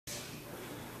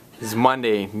is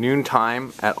Monday, noon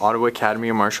time at Ottawa Academy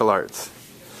of Martial Arts.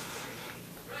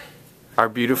 Our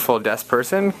beautiful desk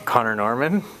person, Connor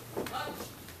Norman.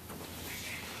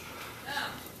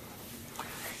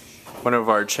 One of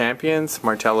our champions,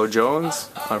 Martello Jones,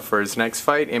 for his next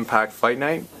fight, Impact Fight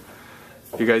Night.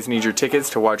 If you guys need your tickets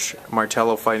to watch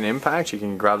Martello fight in Impact, you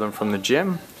can grab them from the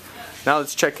gym. Now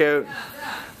let's check out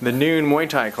the noon Muay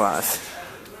Thai class.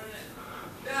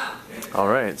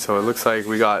 Alright, so it looks like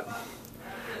we got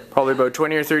probably about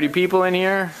 20 or 30 people in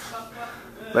here,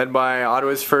 led by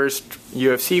Ottawa's first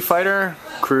UFC fighter,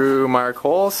 Kru Mark,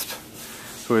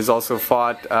 who has also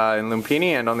fought in Lumpini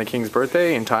and on the King's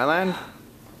birthday in Thailand.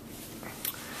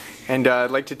 And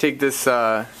I'd like to take this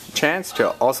chance to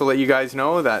also let you guys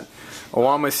know that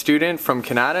OAMA'S student from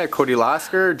Canada, Cody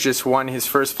Laskar, just won his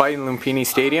first fight in Lumpini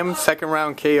Stadium, second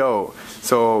round KO.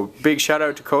 So big shout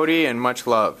out to Cody and much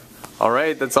love.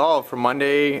 Alright, that's all for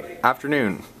Monday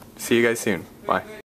afternoon. See you guys soon. Bye.